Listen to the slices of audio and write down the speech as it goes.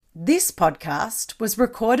This podcast was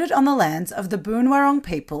recorded on the lands of the Boonwurrung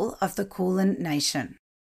people of the Kulin Nation.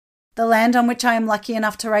 The land on which I am lucky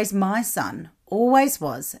enough to raise my son always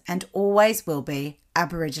was and always will be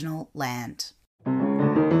Aboriginal land.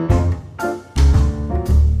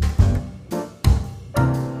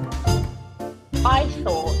 I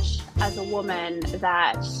thought as a woman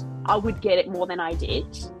that I would get it more than I did.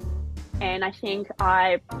 And I think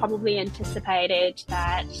I probably anticipated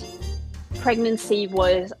that pregnancy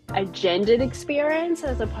was a gendered experience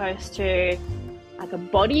as opposed to like a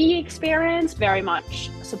body experience, very much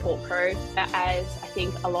support crew, as I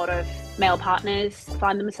think a lot of male partners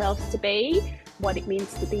find themselves to be, what it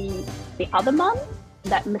means to be the other mum,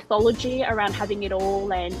 that mythology around having it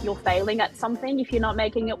all and you're failing at something if you're not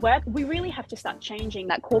making it work. We really have to start changing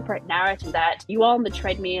that corporate narrative that you are on the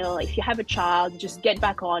treadmill, if you have a child, just get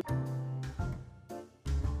back on.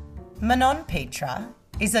 Manon Pietra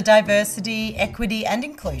is a diversity, equity and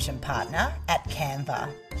inclusion partner at Canva.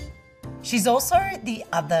 She's also the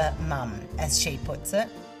other mum, as she puts it.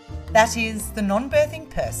 That is, the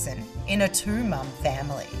non-birthing person in a two-mum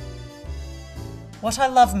family. What I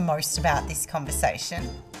love most about this conversation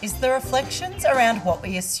is the reflections around what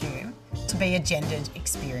we assume to be a gendered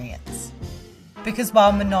experience. Because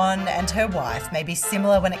while Manon and her wife may be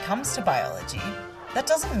similar when it comes to biology, that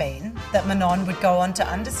doesn't mean that Manon would go on to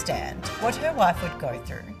understand what her wife would go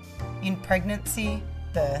through in pregnancy,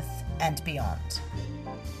 birth and beyond.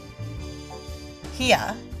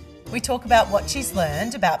 Here, we talk about what she's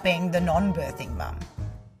learned about being the non-birthing mum,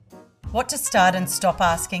 what to start and stop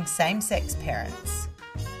asking same-sex parents,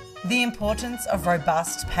 the importance of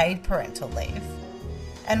robust paid parental leave,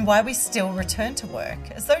 and why we still return to work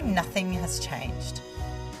as though nothing has changed.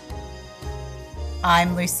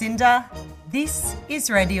 I'm Lucinda, this is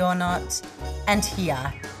Ready or Not, and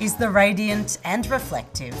here is the radiant and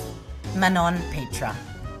reflective Manon Pietra.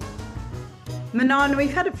 Manon,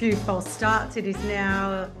 we've had a few false starts. It is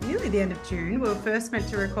now nearly the end of June. We were first meant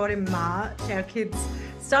to record in March. Our kids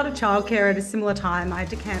started childcare at a similar time. I had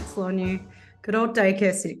to cancel on you. Good old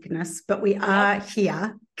daycare sickness, but we are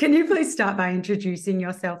here. Can you please start by introducing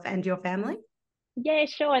yourself and your family? Yeah,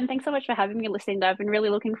 sure. And thanks so much for having me, Lucinda. I've been really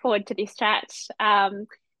looking forward to this chat.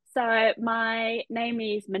 So my name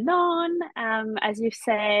is Manon. As you've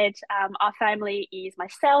said, our family is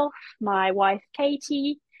myself, my wife,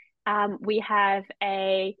 Katie. We have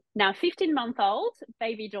a now 15-month-old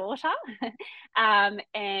baby daughter,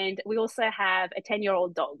 and we also have a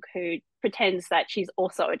 10-year-old dog who pretends that she's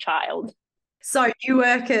also a child. So you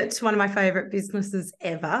work at one of my favourite businesses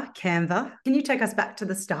ever, Canva. Can you take us back to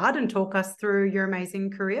the start and talk us through your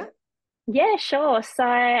amazing career? Yeah, sure. So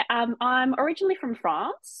I'm originally from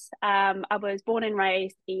France. I was born and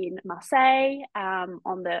raised in Marseille,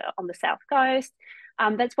 on the south coast.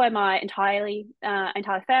 That's where my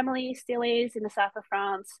entire family still is, in the south of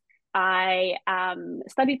France. I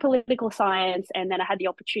studied political science, and then I had the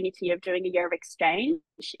opportunity of doing a year of exchange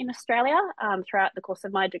in Australia throughout the course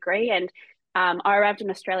of my degree. And I arrived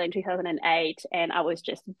in Australia in 2008, and I was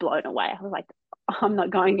just blown away. I was like, I'm not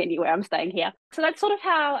going anywhere. I'm staying here. So that's sort of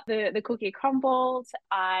how the cookie crumbled.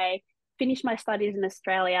 I finished my studies in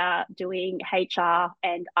Australia doing HR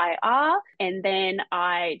and IR, and then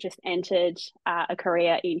I just entered a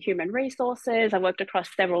career in human resources. I worked across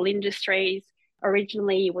several industries.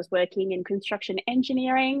 Originally was working in construction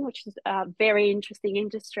engineering, which is a very interesting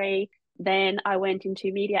industry. Then I went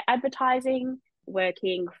into media advertising,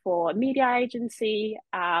 working for a media agency,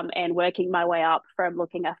 and working my way up from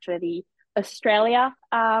looking after the Australia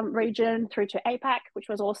region through to APAC, which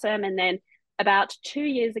was awesome. And then about 2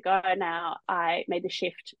 years ago now, I made the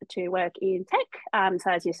shift to work in tech. So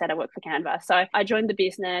as you said, I work for Canva. So I joined the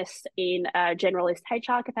business in a generalist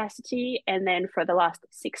HR capacity. And then for the last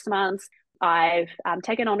 6 months, I've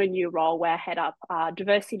taken on a new role where I head up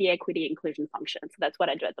diversity, equity, inclusion function. So that's what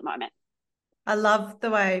I do at the moment. I love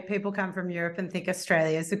the way people come from Europe and think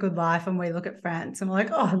Australia is a good life, and we look at France and we're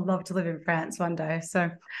like, oh, I'd love to live in France one day.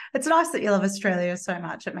 So it's nice that you love Australia so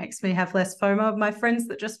much. It makes me have less FOMO of my friends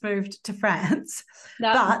that just moved to France.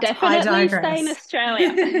 No, but definitely stay in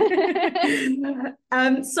Australia.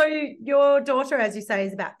 So your daughter, as you say,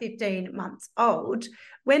 is about 15 months old.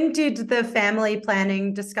 When did the family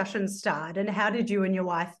planning discussion start, and how did you and your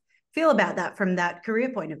wife feel about that from that career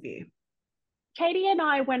point of view? Katie and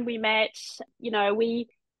I, when we met, we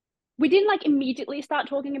didn't like immediately start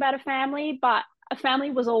talking about a family, but a family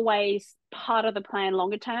was always part of the plan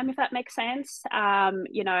longer term, if that makes sense.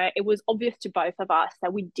 It was obvious to both of us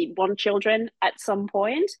that we did want children at some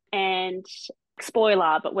point. And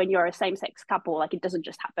spoiler, but when you're a same-sex couple, like, it doesn't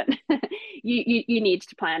just happen. You need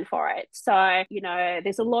to plan for it. So, you know,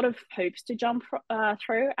 there's a lot of hoops to jump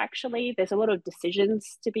through, actually. There's a lot of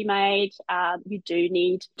decisions to be made. You do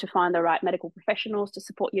need to find the right medical professionals to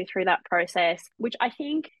support you through that process, which I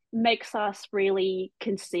think makes us really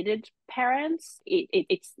considered parents.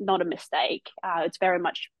 It's not a mistake. It's very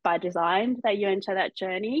much by design that you enter that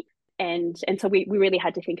journey. And so we really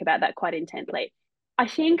had to think about that quite intently. I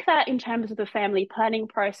think that in terms of the family planning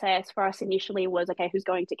process for us initially was, okay, who's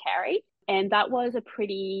going to carry? And that was a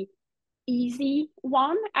pretty easy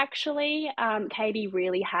one, actually. Katie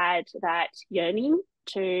really had that yearning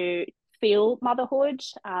to feel motherhood,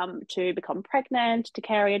 to become pregnant, to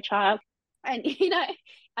carry a child. And, you know,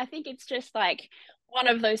 I think it's just like one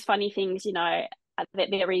of those funny things, you know,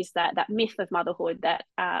 that there is that myth of motherhood that,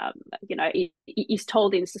 you know, is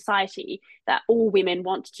told in society that all women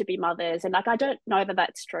want to be mothers. And like, I don't know that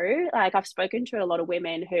that's true. Like, I've spoken to a lot of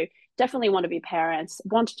women who definitely want to be parents,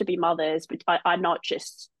 want to be mothers, but are not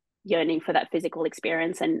just yearning for that physical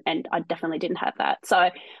experience. And I definitely didn't have that.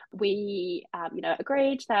 So we, you know,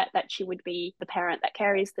 agreed that she would be the parent that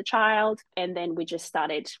carries the child. And then we just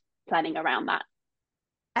started planning around that.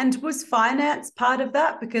 And was finance part of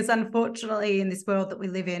that? Because unfortunately, in this world that we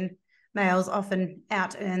live in, males often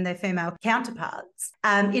out-earn their female counterparts.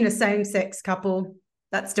 In a same-sex couple,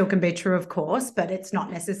 that still can be true, of course, but it's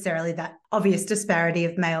not necessarily that obvious disparity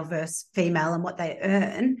of male versus female and what they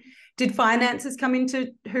earn. Did finances come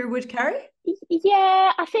into who would carry?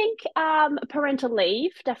 Yeah, I think parental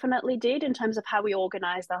leave definitely did, in terms of how we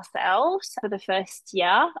organised ourselves for the first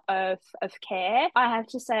year of care. I have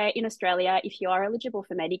to say, in Australia, if you are eligible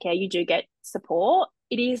for Medicare, you do get support.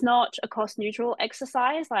 It is not a cost neutral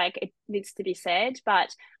exercise, like, it needs to be said,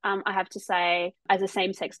 but I have to say, as a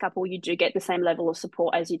same-sex couple, you do get the same level of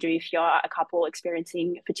support as you do if you're a couple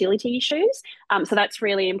experiencing fertility issues. So that's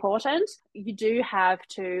really important. You do have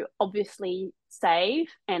to obviously save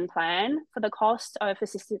and plan for the cost of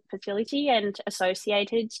assisted fertility and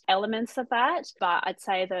associated elements of that. But I'd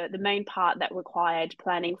say the main part that required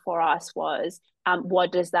planning for us was,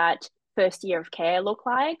 what does that first year of care look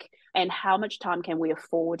like, and how much time can we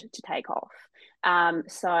afford to take off?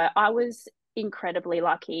 So I was incredibly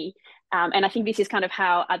lucky. And I think this is kind of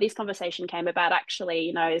how this conversation came about, actually,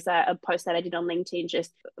 you know, is a post that I did on LinkedIn,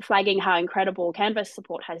 just flagging how incredible Canva's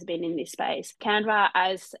support has been in this space. Canva,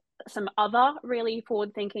 as some other really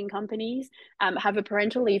forward-thinking companies, have a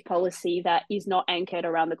parental leave policy that is not anchored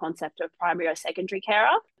around the concept of primary or secondary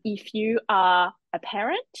carer. If you are a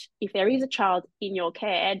parent, if there is a child in your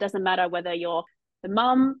care, it doesn't matter whether you're the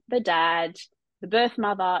mum, the dad, the birth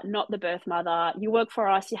mother, not the birth mother, you work for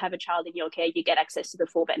us, you have a child in your care, you get access to the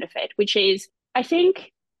full benefit, which is, I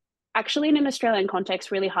think, actually in an Australian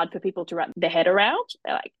context, really hard for people to wrap their head around.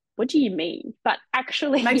 They're like, what do you mean? But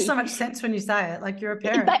actually, it makes so much sense when you say it. Like, you're a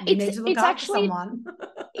parent, you need to look after someone.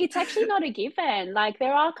 It's actually not a given. Like,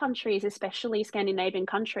 there are countries, especially Scandinavian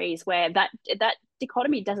countries, where that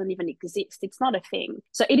dichotomy doesn't even exist. It's not a thing.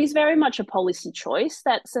 So it is very much a policy choice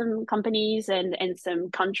that some companies and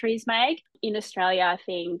some countries make. In Australia, I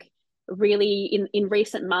think, really in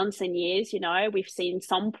recent months and years, you know, we've seen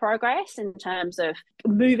some progress in terms of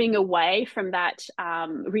moving away from that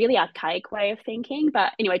really archaic way of thinking.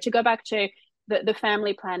 But anyway, to go back to the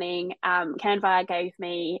family planning, Canva gave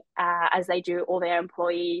me, as they do all their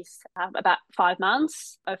employees, about 5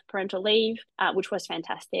 months of parental leave, which was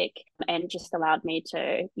fantastic, and just allowed me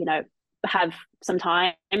to, you know, have some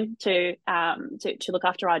time to look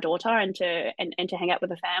after our daughter and to hang out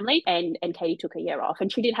with the family. And Katie took a year off, and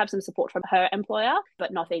she did have some support from her employer,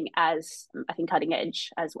 but nothing as, I think, cutting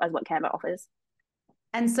edge as what Canva offers.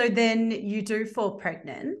 And so then you do fall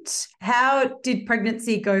pregnant. How did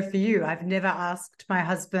pregnancy go for you? I've never asked my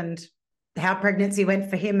husband how pregnancy went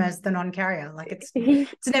for him as the non-carrier. Like,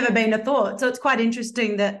 it's never been a thought. So it's quite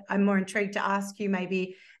interesting that I'm more intrigued to ask you,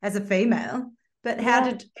 maybe as a female, but how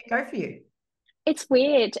did it go for you? It's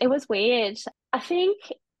weird. It was weird. I think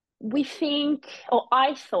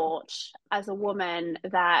I thought as a woman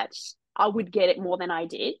that I would get it more than I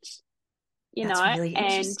did. That's really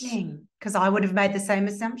interesting, because I would have made the same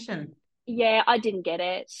assumption. Yeah, I didn't get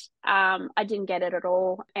it. I didn't get it at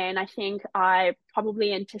all. And I think I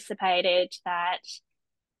probably anticipated that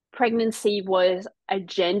pregnancy was a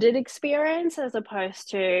gendered experience as opposed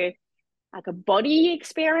to like a body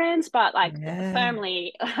experience, but like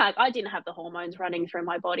firmly, like, I didn't have the hormones running through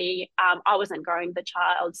my body. I wasn't growing the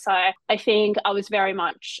child. So I think I was very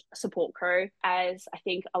much support crew, as I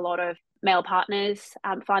think a lot of male partners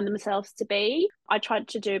find themselves to be. I tried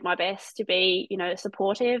to do my best to be,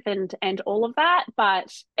 supportive and all of that,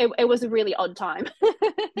 but it was a really odd time.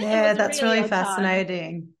 It Yeah, was a that's really really odd time.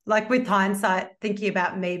 fascinating. Like with hindsight, thinking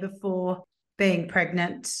about me before being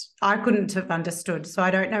pregnant, I couldn't have understood. So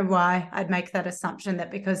I don't know why I'd make that assumption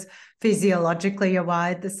that because physiologically you're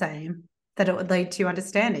wired the same, that it would lead to you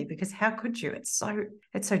understanding, because how could you? It's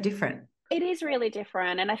so different. It is really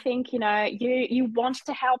different. And I think, you want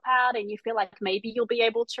to help out and you feel like maybe you'll be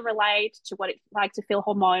able to relate to what it's like to feel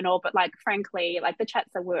hormonal. But like, frankly, like the chats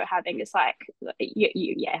that we're having is like,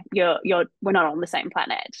 we're not on the same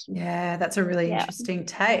planet. Yeah, that's a really Yeah. interesting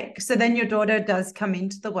take. So then your daughter does come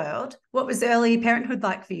into the world. What was early parenthood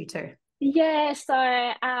like for you two? Yeah.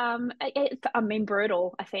 So,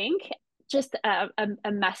 brutal, I think. Just a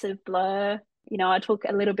massive blur. I took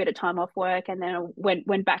a little bit of time off work and then I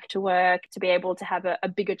went back to work to be able to have a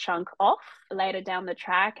bigger chunk off later down the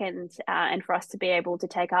track, and for us to be able to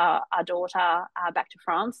take our daughter back to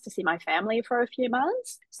France to see my family for a few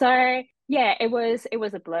months. So yeah, it was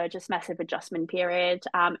a blur, just massive adjustment period.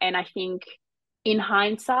 And I think in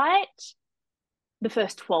hindsight, the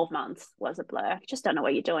first 12 months was a blur. You just don't know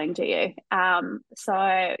what you're doing, do you?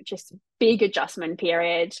 So just big adjustment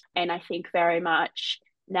period. And I think very much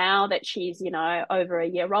now that she's, over a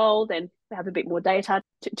year old and we have a bit more data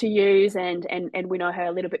to use, and we know her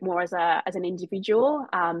a little bit more as an individual,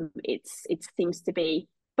 it seems to be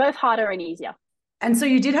both harder and easier. And so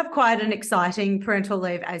you did have quite an exciting parental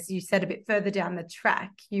leave, as you said, a bit further down the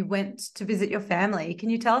track. You went to visit your family.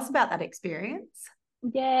 Can you tell us about that experience?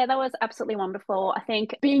 Yeah, that was absolutely wonderful. I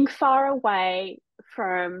think being far away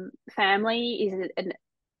from family is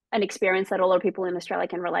an experience that a lot of people in Australia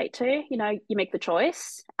can relate to. You make the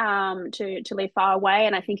choice to live far away,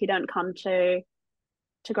 and I think you don't come to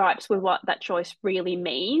gripes with what that choice really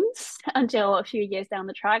means until a few years down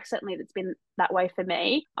the track. Certainly, that's been that way for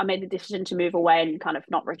me. I made the decision to move away and kind of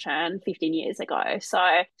not return 15 years ago, so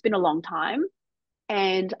it's been a long time.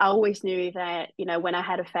 And I always knew that, when I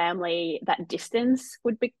had a family, that distance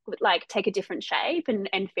would be like take a different shape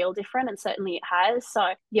and feel different. And certainly it has. So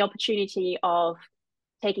the opportunity of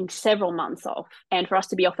taking several months off and for us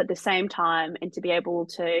to be off at the same time and to be able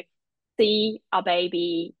to see our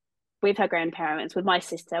baby with her grandparents, with my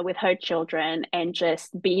sister, with her children, and just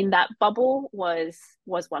be in that bubble was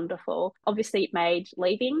wonderful. Obviously, it made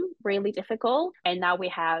leaving really difficult. And now we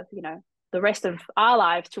have, the rest of our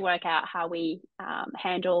lives to work out how we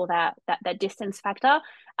handle that distance factor.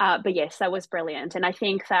 But yes, that was brilliant. And I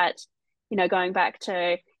think that, going back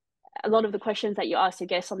to a lot of the questions that you ask your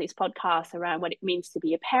guests on this podcast around what it means to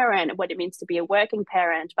be a parent, what it means to be a working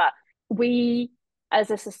parent, but we as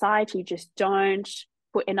a society just don't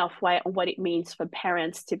put enough weight on what it means for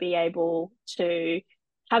parents to be able to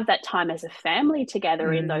have that time as a family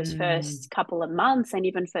together in those first couple of months and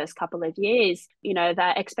even first couple of years.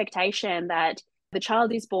 That expectation that the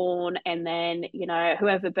child is born and then,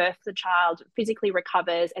 whoever birthed the child physically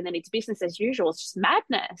recovers and then it's business as usual. It's just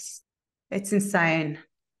madness. It's insane.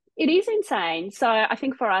 It is insane. So I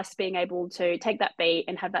think for us being able to take that beat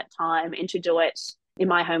and have that time and to do it in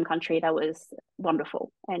my home country, that was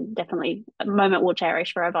wonderful and definitely a moment we'll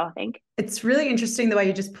cherish forever, I think. It's really interesting the way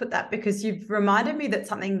you just put that, because you've reminded me that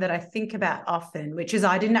something that I think about often, which is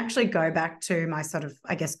I didn't actually go back to my sort of,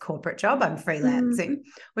 I guess, corporate job. I'm freelancing,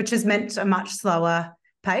 which has meant a much slower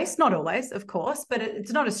pace. Not always, of course, but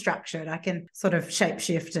it's not as structured. I can sort of shape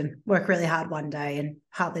shift and work really hard one day and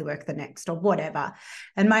hardly work the next or whatever.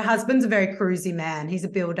 And my husband's a very cruisy man. He's a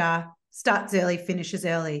builder, starts early, finishes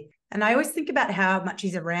early. And I always think about how much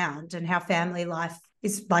he's around and how family life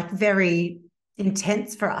is like very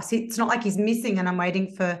intense for us. It's not like he's missing and I'm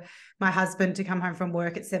waiting for my husband to come home from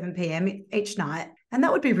work at 7 p.m. each night. And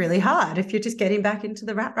that would be really hard if you're just getting back into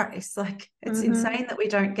the rat race. Like it's insane that we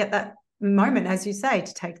don't get that moment, as you say,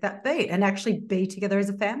 to take that beat and actually be together as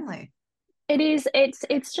a family. It is.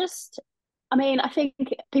 It's just, I think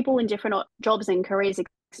people in different jobs and careers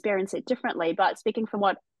experience it differently. But speaking from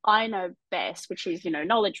what I know best, which is,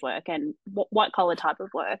 knowledge work and white collar type of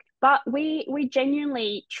work, but we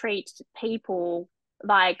genuinely treat people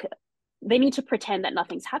like they need to pretend that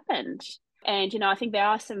nothing's happened. And, I think there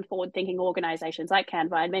are some forward thinking organizations like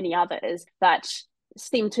Canva and many others that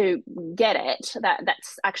seem to get it, that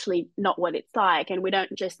that's actually not what it's like. And we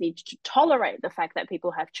don't just need to tolerate the fact that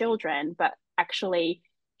people have children, but actually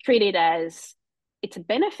treat it as it's a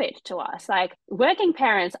benefit to us. Like, working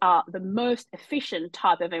parents are the most efficient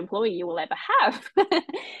type of employee you will ever have. They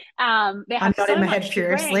have I'm nodding so my much head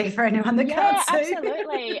furiously strength. for anyone that can't Yeah, see.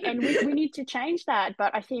 absolutely. And we need to change that.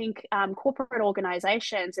 But I think corporate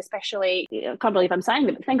organizations, especially, I can't believe I'm saying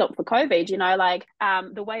that, but thank God for COVID, like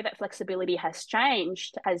the way that flexibility has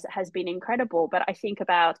changed has been incredible. But I think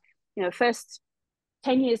about, first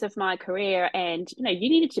 10 years of my career, and, you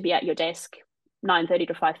needed to be at your desk 9:30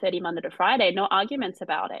 to 5:30 Monday to Friday, no arguments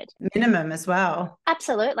about it. Minimum as well.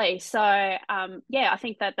 Absolutely. So, I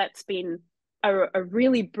think that's been a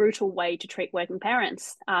really brutal way to treat working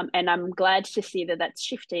parents. And I'm glad to see that that's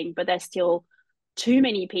shifting, but there's still too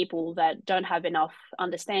many people that don't have enough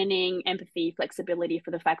understanding, empathy, flexibility for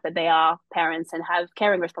the fact that they are parents and have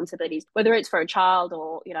caring responsibilities, whether it's for a child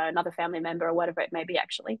or, another family member or whatever it may be,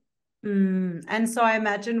 actually. And so I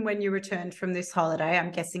imagine when you returned from this holiday,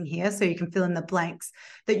 I'm guessing here, so you can fill in the blanks,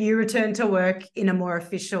 that you returned to work in a more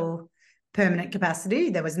official, permanent capacity.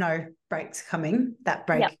 There was no breaks coming. That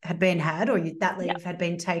break Yep. had been had, or that leave Yep. had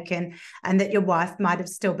been taken, and that your wife might have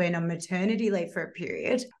still been on maternity leave for a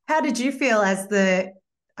period. How did you feel as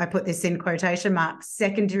I put this in quotation marks,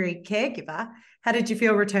 secondary caregiver? How did you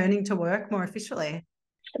feel returning to work more officially?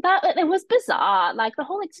 That it was bizarre. Like, the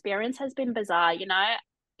whole experience has been bizarre.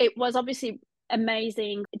 It was obviously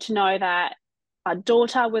amazing to know that our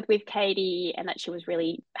daughter was with Katie and that she was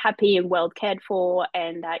really happy and well cared for,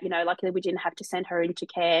 and that, luckily we didn't have to send her into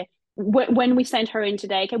care. When we sent her into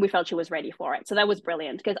daycare, we felt she was ready for it. So that was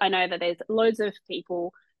brilliant, because I know that there's loads of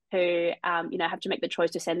people who, have to make the choice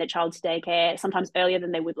to send their child to daycare sometimes earlier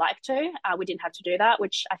than they would like to. We didn't have to do that,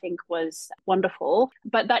 which I think was wonderful.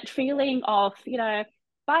 But that feeling of,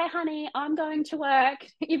 bye, honey, I'm going to work,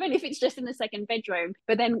 even if it's just in the second bedroom,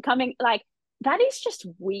 but then coming, like, that is just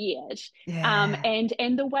weird. Yeah.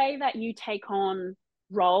 And the way that you take on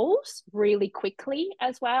roles really quickly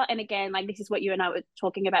as well. And again, like, this is what you and I were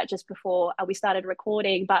talking about just before we started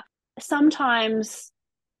recording, but sometimes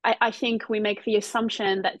I think we make the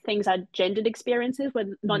assumption that things are gendered experiences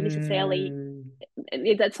when not necessarily,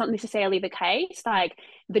 that's not necessarily the case. Like,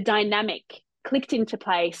 the dynamic clicked into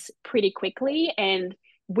place pretty quickly, and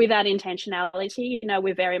without intentionality,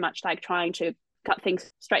 we're very much like trying to cut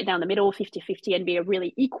things straight down the middle, 50-50, and be a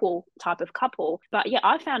really equal type of couple. But yeah,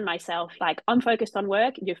 I found myself like, I'm focused on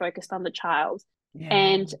work, you're focused on the child. Yeah.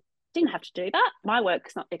 And didn't have to do that. My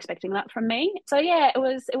work's not expecting that from me. So yeah, it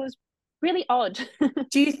was really odd.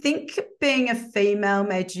 Do you think being a female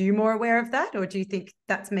made you more aware of that? Or do you think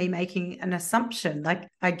that's me making an assumption? Like,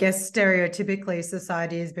 I guess stereotypically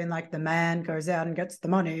society has been like, the man goes out and gets the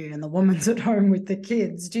money and the woman's at home with the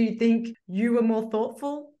kids. Do you think you were more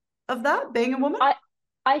thoughtful of that, being a woman?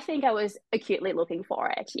 I think I was acutely looking for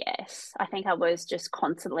it, yes. I think I was just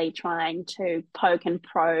constantly trying to poke and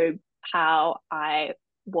probe how I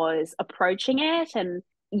was approaching it, and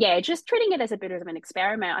yeah, just treating it as a bit of an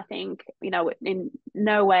experiment. I think, in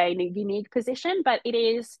no way in a unique position, but it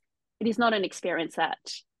is not an experience that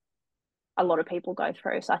a lot of people go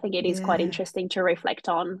through. So I think it is quite interesting to reflect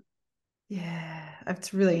on. Yeah,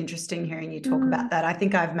 it's really interesting hearing you talk about that. I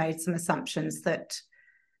think I've made some assumptions that,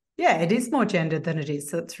 yeah, it is more gendered than it is.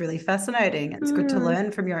 So it's really fascinating. It's good to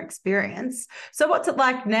learn from your experience. So what's it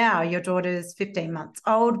like now? Your daughter's 15 months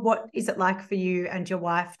old. What is it like for you and your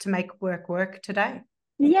wife to make work today?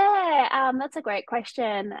 Yeah, that's a great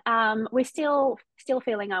question. We're still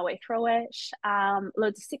feeling our way through it.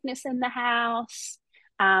 Loads of sickness in the house.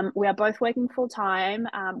 We are both working full time.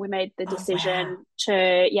 We made the decision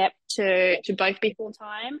to both be full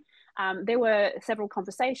time. There were several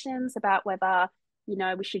conversations about whether,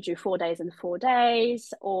 we should do 4 days and 4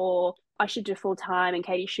 days, or I should do full time and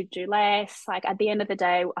Katie should do less. Like, at the end of the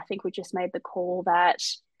day, I think we just made the call that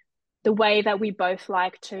the way that we both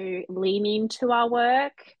like to lean into our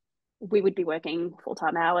work, we would be working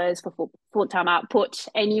full-time hours for full-time output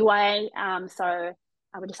anyway. So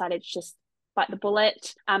we decided to just bite the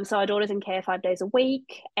bullet. So our daughter's in care 5 days a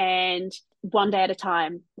week, and one day at a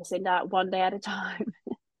time, Lucinda, one day at a time.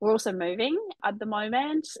 We're also moving at the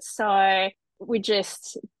moment. So we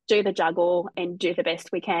just do the juggle and do the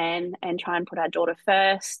best we can and try and put our daughter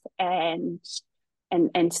first, and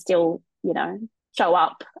still, show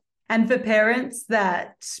up. And for parents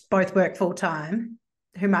that both work full time,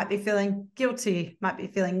 who might be feeling guilty, might be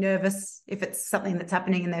feeling nervous if it's something that's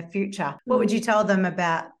happening in their future, what would you tell them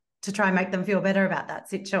about to try and make them feel better about that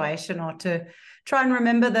situation, or to try and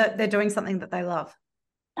remember that they're doing something that they love?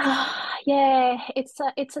 Yeah,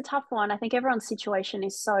 it's a tough one. I think everyone's situation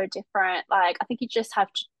is so different. Like, I think you just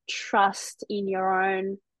have to trust in your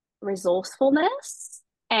own resourcefulness.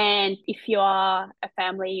 And if you are a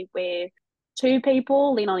family with two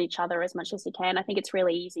people, lean on each other as much as you can. I think it's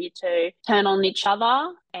really easy to turn on each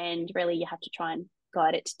other, and really you have to try and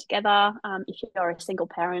guide it together. If you're a single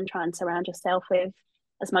parent, try and surround yourself with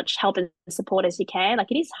as much help and support as you can.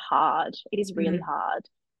 Like, it is hard. It is really hard.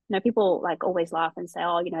 You know, people like always laugh and say,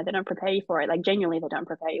 oh, you know, they don't prepare you for it. Like, genuinely, they don't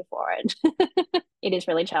prepare you for it. It is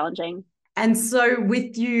really challenging. And so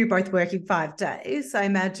with you both working 5 days, I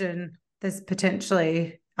imagine there's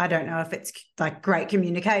potentially, I don't know if it's like great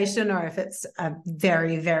communication or if it's a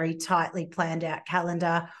very, very tightly planned out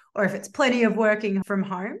calendar or if it's plenty of working from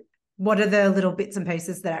home. What are the little bits and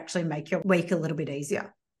pieces that actually make your week a little bit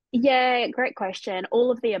easier? Yeah, great question.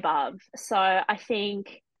 All of the above. So I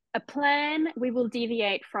think a plan we will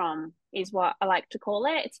deviate from is what I like to call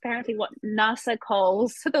it. It's apparently what NASA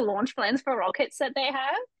calls the launch plans for rockets that they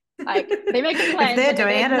have. Like, they make a plan. If they're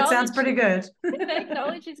doing it, it sounds pretty good. They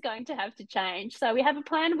acknowledge it's going to have to change. So we have a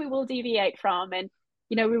plan we will deviate from, and,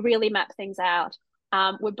 you know, we really map things out.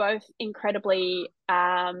 We're both incredibly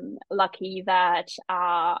lucky that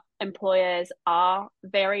our employers are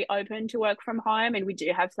very open to work from home, and we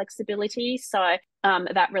do have flexibility. So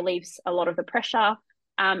that relieves a lot of the pressure,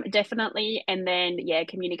 definitely. And then, yeah,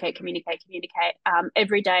 communicate.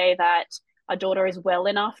 Every day that our daughter is well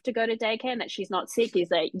enough to go to daycare and that she's not sick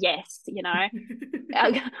is a yes, you know.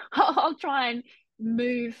 I'll try and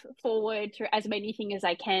move forward through as many things as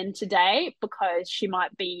I can today, because she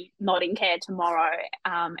might be not in care tomorrow,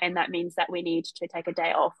 and that means that we need to take a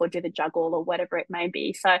day off or do the juggle or whatever it may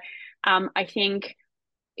be. So I think,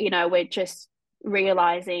 you know, we're just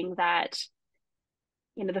realizing that,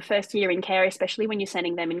 you know, the first year in care, especially when you're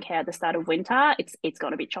sending them in care at the start of winter, it's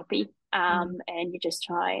going to be choppy, and you just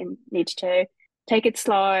try and need to take it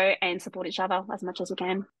slow and support each other as much as you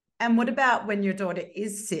can. And what about when your daughter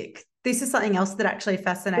is sick? This is something else that actually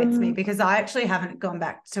fascinates me, because I actually haven't gone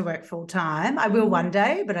back to work full time. I will one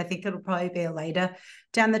day, but I think it'll probably be a later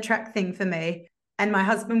down the track thing for me. And my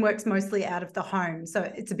husband works mostly out of the home,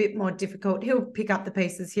 so it's a bit more difficult. He'll pick up the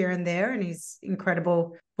pieces here and there, and he's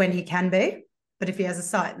incredible when he can be. But if he has a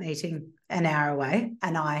site meeting an hour away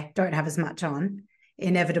and I don't have as much on,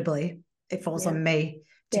 inevitably it falls on me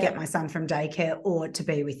to get my son from daycare or to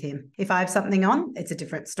be with him. If I have something on, it's a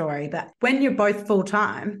different story. But when you're both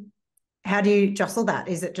full-time, how do you jostle that?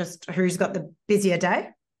 Is it just who's got the busier day?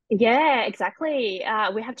 Yeah, exactly.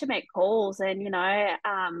 We have to make calls, and, you know,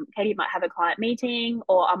 Katie might have a client meeting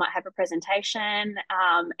or I might have a presentation.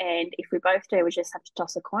 And if we both do, we just have to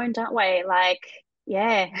toss a coin, don't we? Like,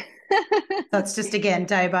 yeah. That's just, again,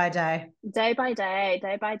 day by day. Day by day.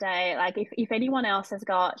 Like, if anyone else has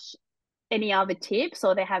got any other tips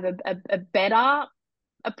or they have a better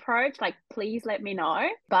approach, like, please let me know.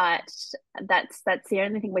 But that's the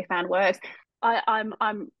only thing we found works.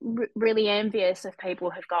 I'm really envious of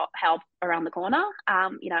people who've got help around the corner.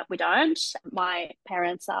 You know, we don't. My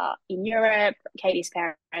parents are in Europe. Katie's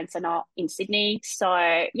parents are not in Sydney. So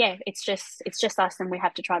yeah, it's just us, and we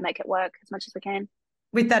have to try and make it work as much as we can.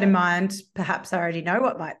 With that in mind, perhaps I already know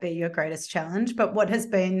what might be your greatest challenge, but what has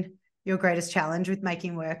been your greatest challenge with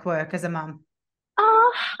making work as a mum?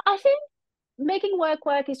 I think making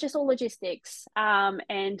work is just all logistics,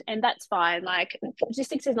 and that's fine. Like,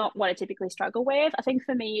 logistics is not what I typically struggle with. I think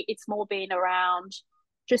for me it's more been around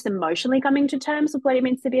just emotionally coming to terms with what it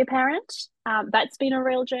means to be a parent. That's been a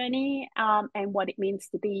real journey, and what it means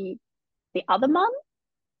to be the other mum.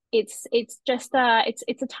 It's just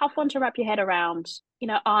it's a tough one to wrap your head around. You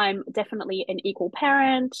know, I'm definitely an equal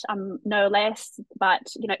parent, no less, but,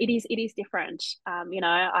 you know, it is different. You know,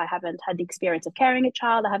 I haven't had the experience of carrying a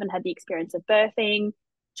child. I haven't had the experience of birthing,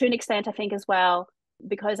 to an extent, I think, as well,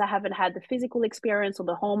 because I haven't had the physical experience or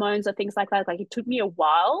the hormones or things like that. Like, it took me a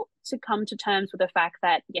while to come to terms with the fact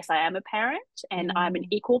that, yes, I am a parent and I'm an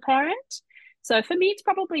equal parent. So for me, it's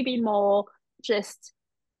probably been more just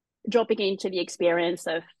dropping into the experience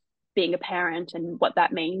of being a parent and what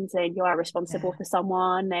that means, and you are responsible for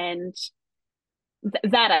someone, and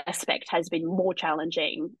that aspect has been more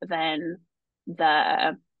challenging than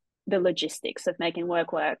the logistics of making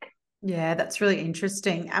work. Yeah, that's really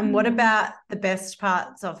interesting. And what about the best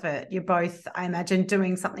parts of it? You're both, I imagine,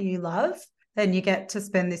 doing something you love, then you get to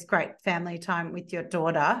spend this great family time with your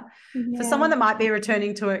daughter. For someone that might be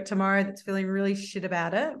returning to work tomorrow that's feeling really shit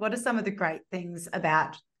about it, what are some of the great things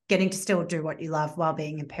about getting to still do what you love while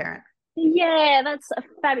being a parent? Yeah, that's a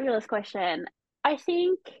fabulous question. I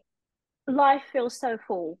think life feels so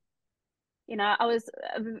full. You know, I was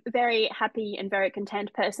a very happy and very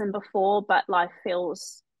content person before, but life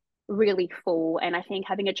feels really full. And I think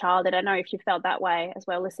having a child, I don't know if you felt that way as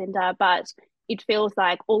well, Lucinda, but it feels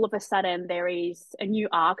like all of a sudden there is a new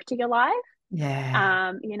arc to your life.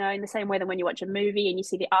 Yeah. You know, in the same way that when you watch a movie and you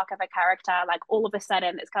see the arc of a character, like all of a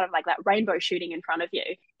sudden it's kind of like that rainbow shooting in front of you.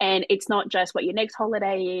 And it's not just what your next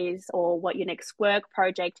holiday is or what your next work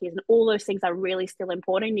project is. And all those things are really still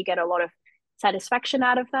important. You get a lot of satisfaction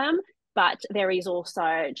out of them. But there is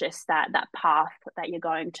also just that path that you're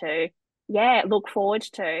going to, yeah, look forward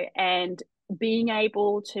to. And being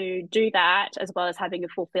able to do that as well as having a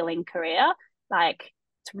fulfilling career, like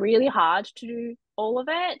it's really hard to do all of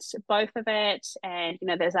it, both of it. And, you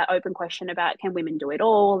know, there's that open question about can women do it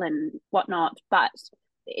all and whatnot, but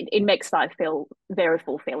it makes life feel very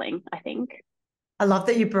fulfilling, I think. I love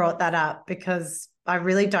that you brought that up because I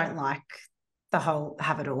really don't like the whole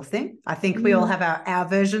have it all thing. I think we all have our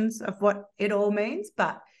versions of what it all means,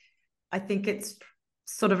 but I think it's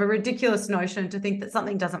sort of a ridiculous notion to think that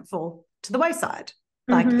something doesn't fall to the wayside.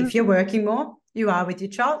 Like if you're working more, you are with your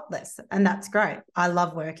child less, and that's great. I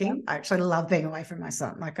love working. I actually love being away from my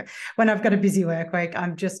son. Like when I've got a busy work week,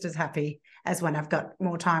 I'm just as happy as when I've got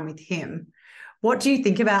more time with him. What do you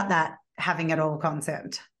think about that having it all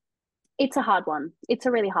concept? It's a hard one. It's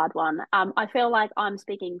a really hard one. I feel like I'm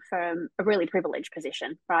speaking from a really privileged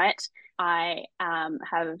position, right? I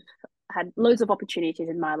have had loads of opportunities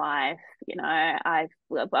in my life. You know,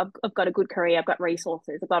 I've got a good career. I've got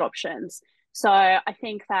resources. I've got options. So I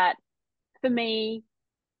think that for me,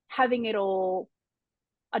 having it all,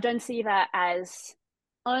 I don't see that as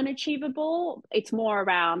unachievable. It's more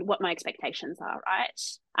around what my expectations are, right?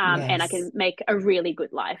 And I Yes. can make a really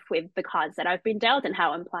good life with the cards that I've been dealt and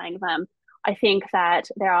how I'm playing them. I think that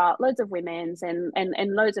there are loads of women's and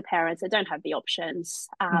loads of parents that don't have the options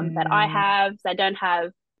that I have. They don't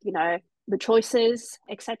have, you know, the choices,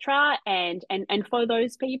 etc. And for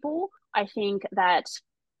those people, I think that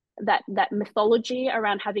that mythology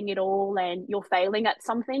around having it all and you're failing at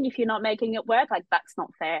something if you're not making it work, like that's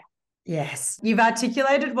not fair. Yes, you've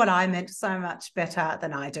articulated what I meant so much better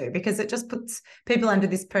than I do, because it just puts people under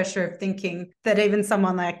this pressure of thinking that even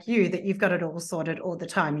someone like you, that you've got it all sorted all the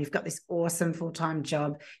time. You've got this awesome full-time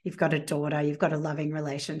job. You've got a daughter. You've got a loving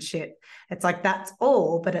relationship. It's like that's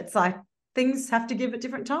all, but it's like things have to give at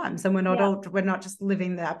different times, and we're not just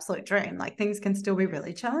living the absolute dream. Like things can still be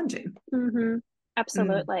really challenging. Mm.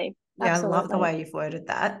 Absolutely. Yeah, I love the Absolutely. way you've worded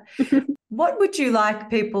that. What would you like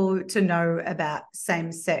people to know about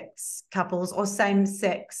same-sex couples or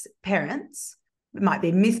same-sex parents? It might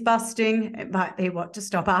be myth busting. It might be what to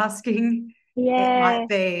stop asking. It Yeah, might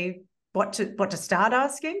be what to start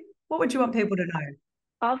asking. What would you want people to know?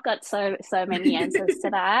 I've got so many answers to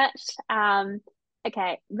that.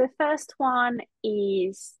 Okay, the first one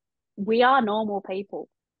is we are normal people.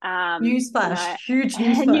 You Newsflash, know, huge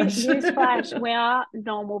newsflash. newsflash, we are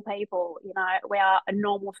normal people. You know, we are a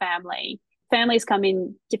normal family. Families come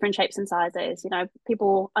in different shapes and sizes. You know,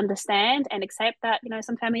 people understand and accept that. You know,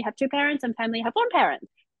 some family have two parents, some family have one parent.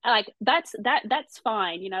 Like that's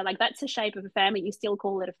fine. You know, like that's the shape of a family. You still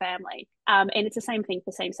call it a family. And it's the same thing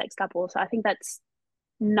for same sex couples. So I think that's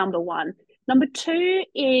number one. Number two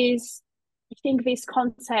is I think this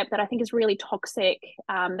concept that I think is really toxic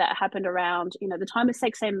that happened around, you know, the time of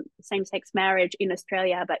same sex marriage in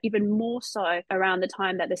Australia, but even more so around the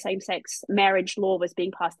time that the same sex marriage law was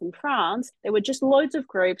being passed in France. There were just loads of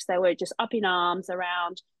groups that were just up in arms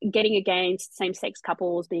around getting against same sex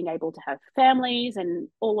couples being able to have families and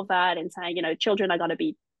all of that, and saying, you know, children are going to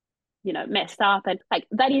be, you know, messed up, and like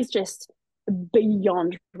that is just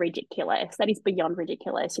beyond ridiculous. That is beyond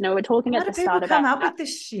ridiculous. You know, we're talking Why at do the people start come about up with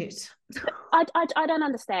this shit? I don't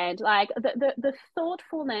understand like the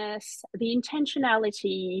thoughtfulness, the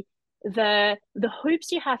intentionality, the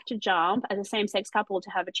hoops you have to jump as a same-sex couple to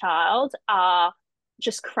have a child are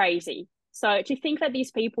just crazy. So to think that these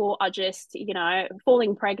people are just, you know,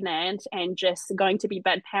 falling pregnant and just going to be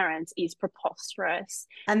bad parents is preposterous.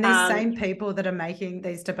 And these Um, same people that are making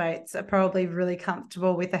these debates are probably really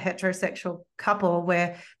comfortable with a heterosexual couple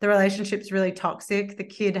where the relationship's really toxic. The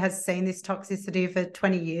kid has seen this toxicity for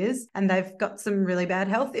 20 years and they've got some really bad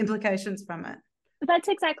health implications from it. That's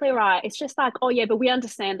exactly right. It's just like, oh yeah, but we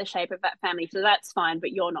understand the shape of that family, so that's fine,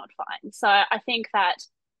 but you're not fine. So I think that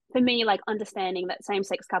for me, like understanding that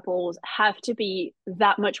same-sex couples have to be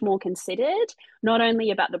that much more considered, not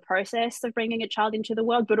only about the process of bringing a child into the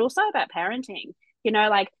world, but also about parenting. You know,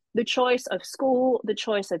 like the choice of school, the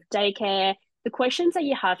choice of daycare, the questions that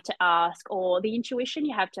you have to ask, or the intuition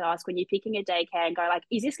you have to ask when you're picking a daycare and go like,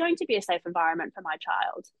 is this going to be a safe environment for my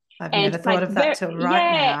child? I've And never thought like, of that till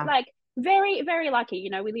right now. like very lucky. You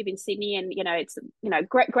know, we live in Sydney, and you know it's, you know,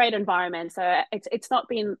 great environment. So it's not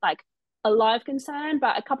been like a live concern,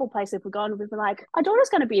 but a couple places we've gone, we've been like, our daughter's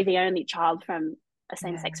going to be the only child from a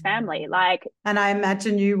same-sex family. Like, and I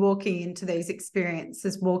imagine you walking into these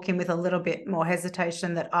experiences, walking with a little bit more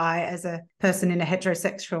hesitation that I, as a person in a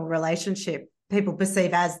heterosexual relationship, people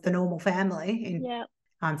perceive as the normal family. yeah.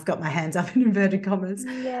 I've got my hands up in inverted commas.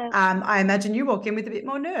 Yeah. I imagine you walk in with a bit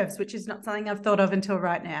more nerves, which is not something I've thought of until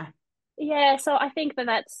right now. Yeah, so I think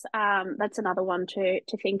that's another one to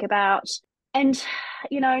think about. And,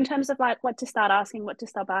 in terms of like what to start asking, what to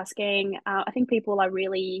stop asking, I think people are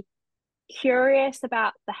really curious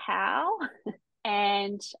about the how.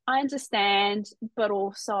 And I understand, but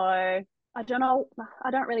also I don't know,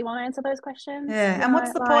 I don't really want to answer those questions. Yeah. And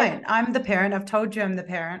what's the point? I'm the parent. I've told you I'm the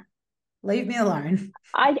parent. Leave me alone.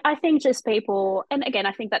 I think just people, and again,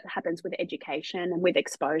 I think that happens with education and with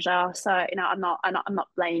exposure. So, I'm not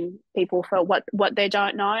blaming people for what they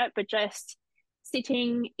don't know, but just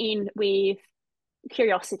sitting in with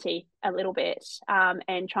curiosity a little bit,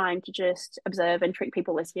 and trying to just observe and treat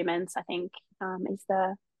people as humans, I think, is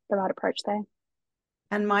the right approach there.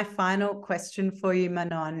 And my final question for you,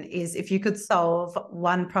 Manon, is if you could solve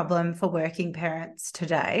one problem for working parents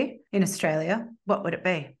today in Australia, what would it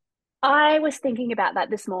be? I was thinking about that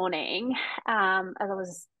this morning, as I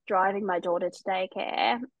was driving my daughter to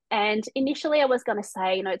daycare. And initially I was going to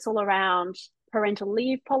say, it's all around parental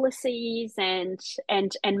leave policies and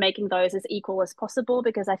making those as equal as possible,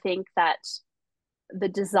 because I think that the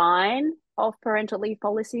design of parental leave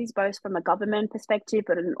policies, both from a government perspective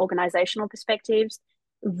but an organizational perspectives,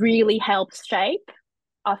 really helps shape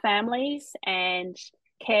our families and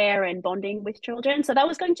care and bonding with children. So that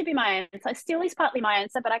was going to be my answer. It still is partly my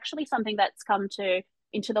answer, but actually something that's come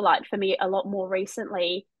into the light for me a lot more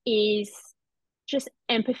recently is just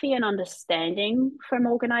empathy and understanding from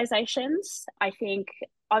organizations. I think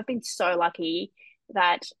I've been so lucky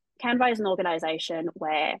that Canva is an organization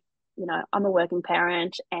where, I'm a working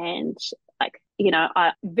parent, and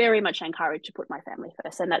I very much encourage to put my family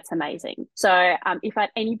first, and that's amazing. So if at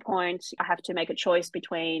any point I have to make a choice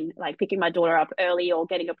between like picking my daughter up early or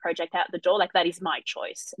getting a project out the door, like that is my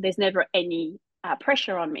choice. There's never any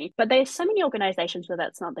pressure on me. But there's so many organizations where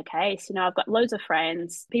that's not the case. I've got loads of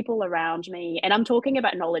friends, people around me, and I'm talking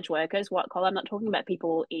about knowledge workers, white collar. I'm not talking about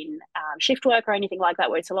people in shift work or anything like that,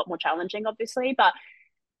 where it's a lot more challenging, obviously. But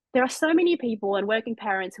there are so many people and working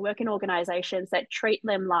parents who work in organizations that treat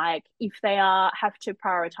them like if they have to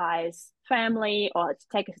prioritize family or to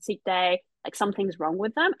take a sick day, like something's wrong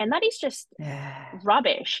with them. And that is just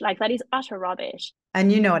rubbish. Like that is utter rubbish.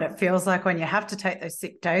 And you know what it feels like when you have to take those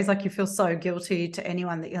sick days, like you feel so guilty to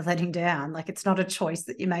anyone that you're letting down. Like it's not a choice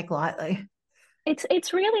that you make lightly.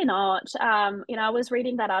 It's really not. I was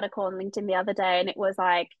reading that article on LinkedIn the other day, and it was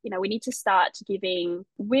like, we need to start giving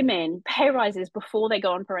women pay rises before they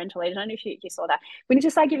go on parental leave. I don't know if you saw that. We need to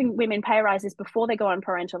start giving women pay rises before they go on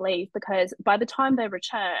parental leave, because by the time they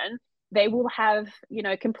return, they will have,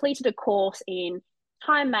 completed a course in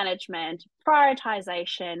time management,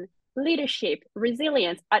 prioritization, leadership,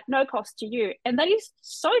 resilience at no cost to you. And that is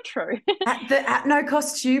so true. at no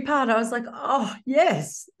cost to you part, I was like, oh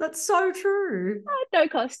yes, that's so true. At no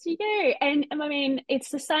cost to you. And I mean, it's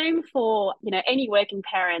the same for, any working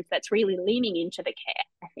parent that's really leaning into the care.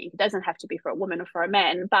 I think it doesn't have to be for a woman or for a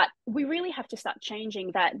man, but we really have to start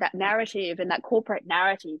changing that narrative and that corporate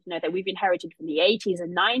narrative, that we've inherited from the 80s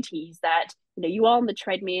and 90s, that you are on the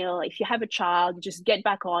treadmill. If you have a child, you just get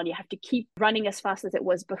back on. You have to keep running as fast as it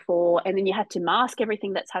was before. And then you have to mask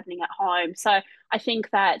everything that's happening at home. So I think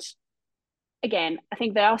that, again, I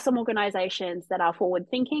think there are some organizations that are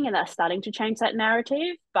forward thinking and are starting to change that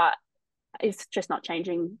narrative, but it's just not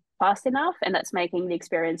changing fast enough. And that's making the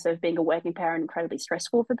experience of being a working parent incredibly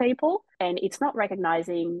stressful for people. And it's not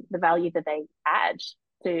recognizing the value that they add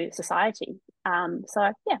to society.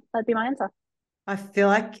 So yeah, that'd be my answer. I feel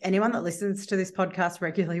like anyone that listens to this podcast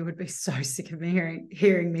regularly would be so sick of me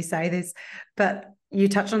hearing me say this, but you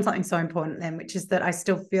touched on something so important then, which is that I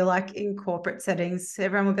still feel like in corporate settings,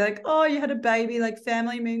 everyone will be like, oh, you had a baby, like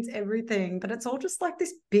family means everything, but it's all just like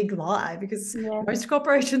this big lie, because most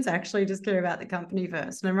corporations actually just care about the company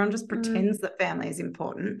first, and everyone just pretends that family is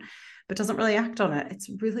important but doesn't really act on it.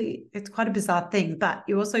 It's quite a bizarre thing. But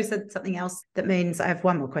you also said something else that means I have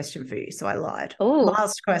one more question for you. So I lied. Ooh.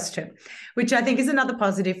 Last question, which I think is another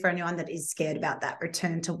positive for anyone that is scared about that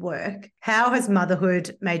return to work. How has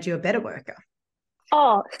motherhood made you a better worker?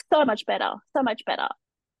 Oh, so much better. So much better.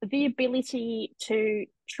 The ability to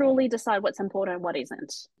truly decide what's important and what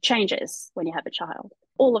isn't changes when you have a child.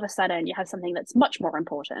 All of a sudden, you have something that's much more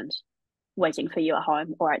important waiting for you at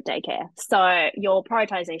home or at daycare. So your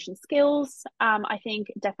prioritization skills, I think,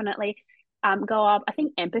 definitely go up. I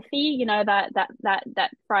think empathy,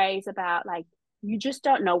 that phrase about like, you just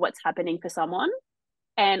don't know what's happening for someone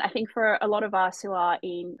And I think for a lot of us who are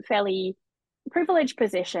in fairly privileged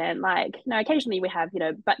position, like, occasionally we have,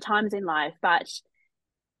 but times in life, but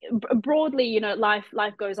broadly, life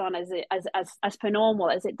goes on as per normal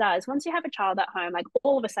as it does. Once you have a child at home, like,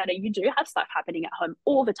 all of a sudden you do have stuff happening at home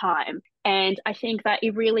all the time, and I think that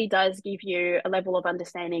it really does give you a level of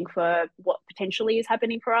understanding for what potentially is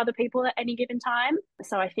happening for other people at any given time.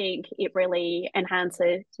 So I think it really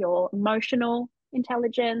enhances your emotional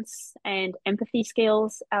intelligence and empathy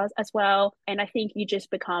skills as well, and I think you just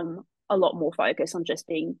become a lot more focused on just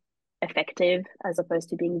being effective as opposed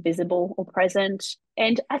to being visible or present.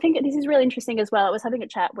 And I think this is really interesting as well. I was having a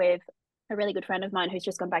chat with a really good friend of mine who's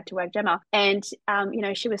just gone back to work, Gemma, and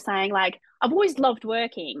she was saying, like, I've always loved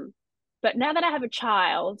working, but now that I have a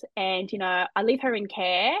child and I leave her in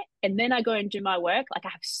care and then I go and do my work, like, I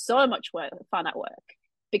have so much fun at work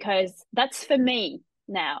because that's for me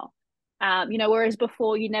now. Whereas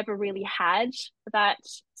before you never really had that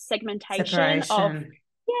segmentation of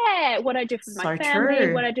what I do for my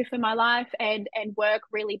family, what I do for my life, and work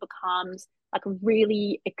really becomes like a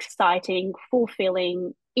really exciting,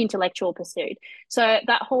 fulfilling intellectual pursuit. So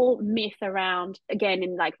that whole myth around, again,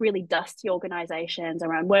 in like really dusty organizations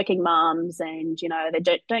around working moms and they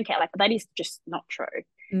don't care, like, that is just not true.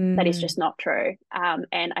 That is just not true. And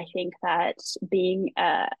I think that being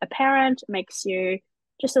a parent makes you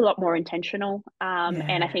just a lot more intentional.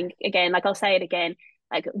 And I think, again, like, I'll say it again,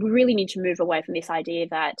 like, we really need to move away from this idea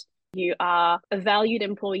that you are a valued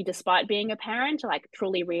employee despite being a parent, like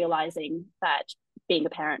truly realizing that being a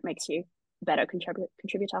parent makes you a better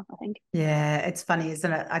contributor, I think. Yeah, it's funny,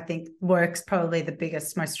 isn't it? I think work's probably the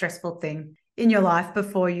biggest, most stressful thing in your life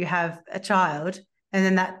before you have a child. And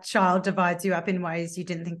then that child divides you up in ways you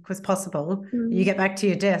didn't think was possible. You get back to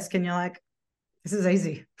your desk and you're like, this is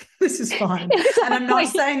easy. This is fine. Exactly. And I'm not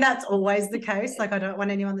saying that's always the case. Like, I don't want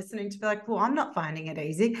anyone listening to be like, well, I'm not finding it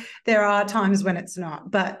easy. There are times when it's not,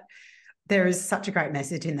 but there is such a great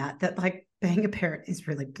message in that like being a parent is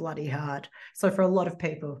really bloody hard. So for a lot of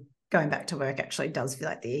people, going back to work actually does feel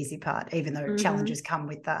like the easy part, even though challenges come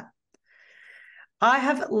with that. I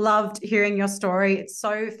have loved hearing your story. It's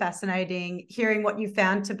so fascinating hearing what you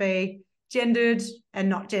found to be gendered and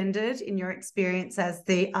not gendered in your experience as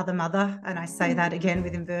the other mother. And I say that again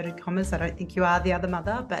with inverted commas. I don't think you are the other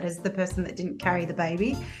mother, but as the person that didn't carry the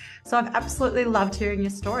baby. So I've absolutely loved hearing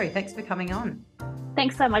your story. Thanks for coming on.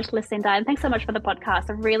 Thanks so much, Lucinda, and thanks so much for the podcast.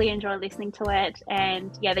 I really enjoy listening to it,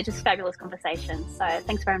 and they're just fabulous conversations. So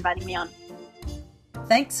thanks for inviting me on.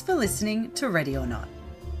 Thanks for listening to Ready or Not.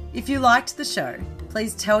 If you liked the show,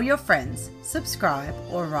 please tell your friends, subscribe,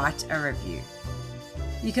 or write a review.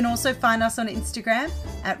 You can also find us on Instagram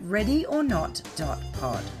at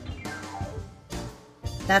readyornot.pod.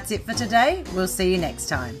 That's it for today. We'll see you next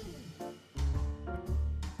time.